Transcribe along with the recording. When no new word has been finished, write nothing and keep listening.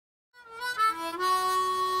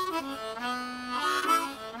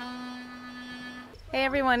Hey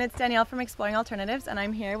everyone, it's Danielle from Exploring Alternatives, and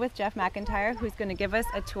I'm here with Jeff McIntyre, who's going to give us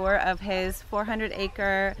a tour of his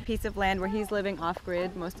 400-acre piece of land where he's living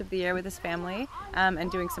off-grid most of the year with his family and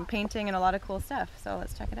doing some painting and a lot of cool stuff. So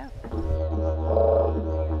let's check it out.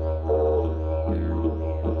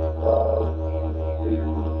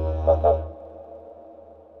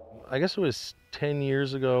 I guess it was 10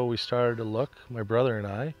 years ago we started to look, my brother and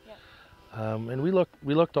I. And we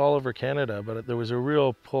looked all over Canada, but there was a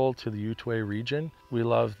real pull to the Outaouais region. We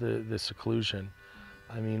love the seclusion.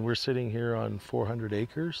 I mean, we're sitting here on 400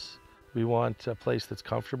 acres. We want a place that's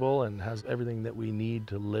comfortable and has everything that we need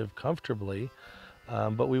to live comfortably,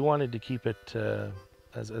 but we wanted to keep it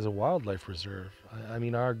as a wildlife reserve. I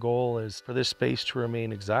mean, our goal is for this space to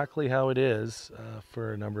remain exactly how it is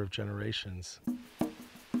for a number of generations.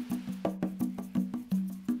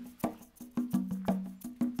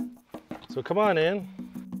 So come on in.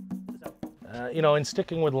 In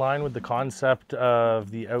sticking with line with the concept of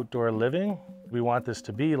the outdoor living, we want this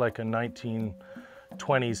to be like a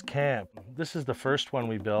 1920s camp. This is the first one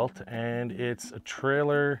we built, and it's a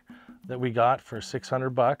trailer that we got for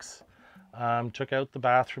 600 bucks. Took out the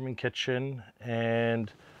bathroom and kitchen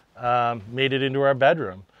and made it into our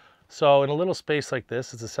bedroom. So in a little space like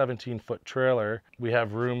this, it's a 17-foot trailer. We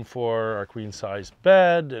have room for our queen-size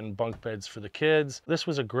bed and bunk beds for the kids. This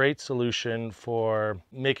was a great solution for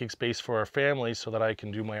making space for our family so that I can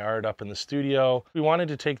do my art up in the studio. We wanted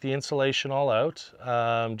to take the insulation all out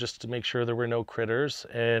just to make sure there were no critters.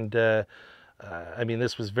 And I mean,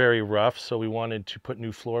 this was very rough, so we wanted to put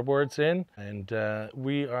new floorboards in. And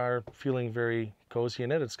we are feeling very cozy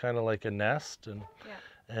in it. It's kind of like a nest.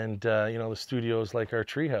 And the studio is like our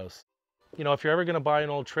treehouse. If you're ever going to buy an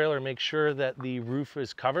old trailer, make sure that the roof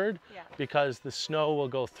is covered because the snow will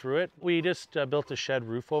go through it. We just built a shed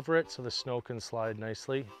roof over it so the snow can slide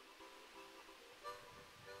nicely.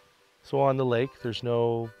 So on the lake, there's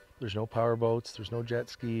no power boats, there's no jet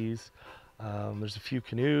skis. There's a few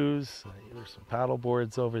canoes, there's some paddle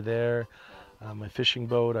boards over there. My fishing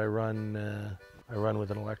boat, I run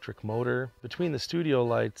with an electric motor. Between the studio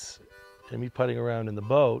lights and me putting around in the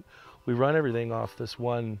boat, we run everything off this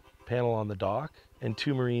one panel on the dock and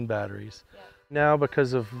 2 marine batteries. Now,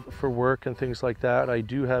 because for work and things like that, I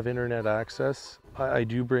do have internet access. I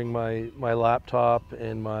do bring my laptop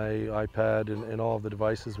and my iPad and all of the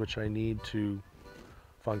devices which I need to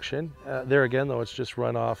function. There again, though, it's just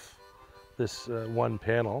run off this one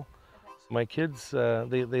panel. My kids,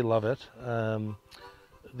 they love it.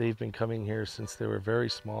 They've been coming here since they were very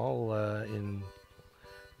small in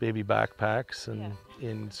baby backpacks and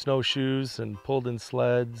in snowshoes and pulled in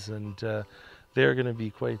sleds, and they're going to be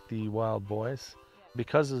quite the wild boys.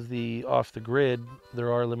 Because of the off the grid,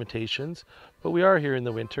 there are limitations, but we are here in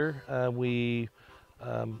the winter. We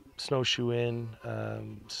snowshoe in,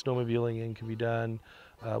 snowmobiling in can be done.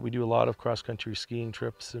 We do a lot of cross-country skiing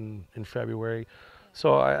trips in February.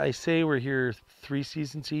 So I say we're here 3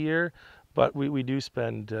 seasons a year, but we do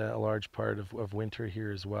spend a large part of winter here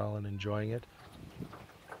as well and enjoying it.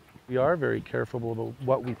 We are very careful about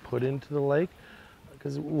what we put into the lake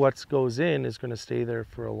because what goes in is going to stay there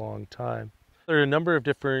for a long time. There are a number of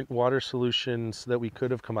different water solutions that we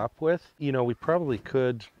could have come up with. We probably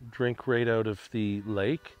could drink right out of the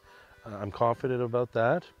lake. I'm confident about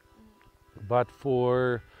that. But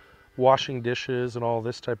for washing dishes and all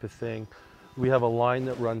this type of thing, we have a line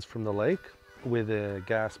that runs from the lake with a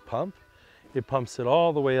gas pump. It pumps it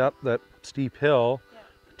all the way up that steep hill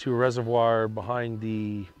to a reservoir behind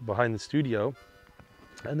the studio,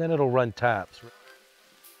 and then it'll run taps.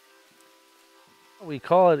 We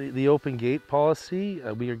call it the open gate policy.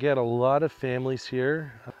 We get a lot of families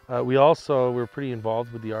here. We're pretty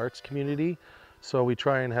involved with the arts community, so we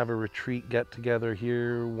try and have a retreat get together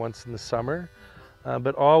here once in the summer.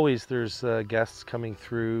 But always there's guests coming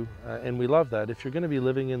through, and we love that. If you're going to be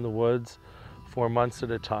living in the woods for months at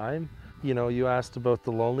a time, you asked about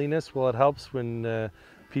the loneliness. Well, it helps when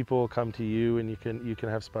people come to you and you can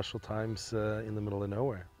have special times in the middle of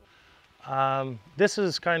nowhere. This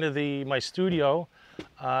is kind of my studio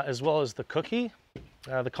as well as the cookie.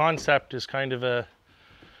 The concept is kind of an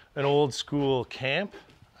old school camp.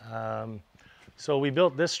 So we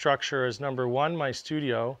built this structure as number 1, my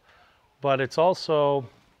studio, but it's also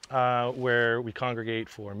where we congregate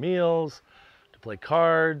for meals, to play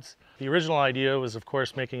cards. The original idea was, of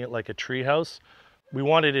course, making it like a treehouse. We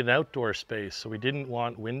wanted an outdoor space, so we didn't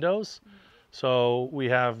want windows. So we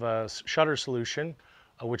have a shutter solution,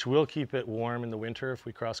 which will keep it warm in the winter if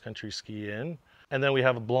we cross-country ski in. And then we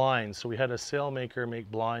have a blind. So we had a sailmaker make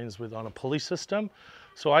blinds on a pulley system.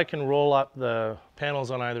 So I can roll up the panels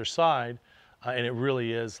on either side and it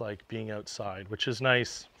really is like being outside, which is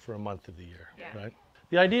nice for a month of the year, right?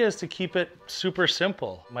 The idea is to keep it super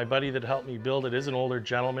simple. My buddy that helped me build it is an older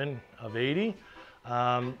gentleman of 80.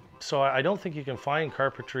 So I don't think you can find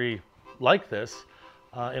carpentry like this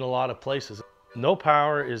in a lot of places. No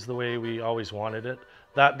power is the way we always wanted it.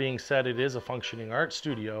 That being said, it is a functioning art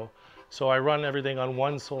studio. So I run everything on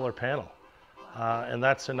one solar panel. And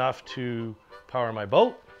that's enough to power my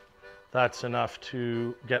boat. That's enough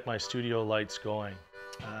to get my studio lights going.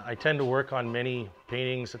 I tend to work on many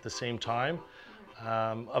paintings at the same time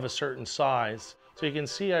of a certain size. So you can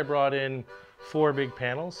see I brought in 4 big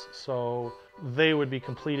panels. So they would be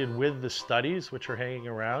completed with the studies, which are hanging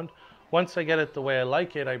around. Once I get it the way I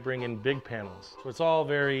like it, I bring in big panels. So it's all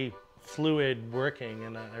very fluid working,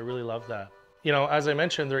 and I really love that. You know, as I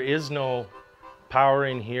mentioned, there is no power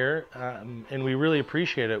in here, and we really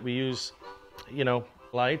appreciate it. We use, you know,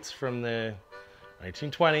 lights from the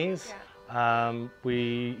 1920s.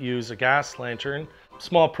 We use a gas lantern,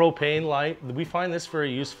 small propane light. We find this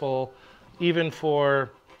very useful even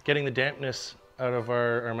for getting the dampness out of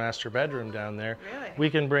our master bedroom down there. Really? We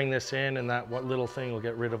can bring this in, and that little thing will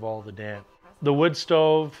get rid of all the damp. The wood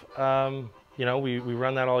stove, you know, we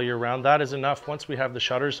run that all year round. That is enough once we have the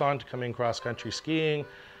shutters on to come in cross-country skiing.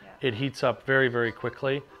 It heats up very, very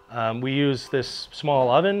quickly. We use this small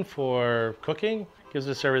oven for cooking. Gives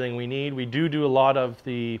us everything we need. We do a lot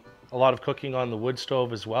of cooking on the wood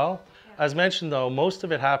stove as well. As mentioned though, most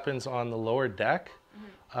of it happens on the lower deck.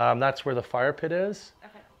 That's where the fire pit is.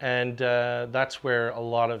 And that's where a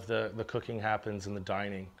lot of the cooking happens in the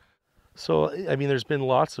dining. So, I mean, there's been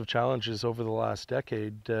lots of challenges over the last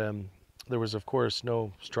decade. There was, of course,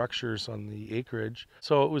 no structures on the acreage.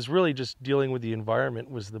 So it was really just dealing with the environment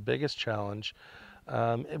was the biggest challenge.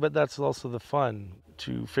 But that's also the fun,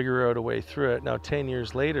 to figure out a way through it. Now, 10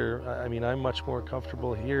 years later, I mean, I'm much more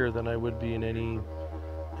comfortable here than I would be in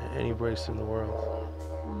any place in the world.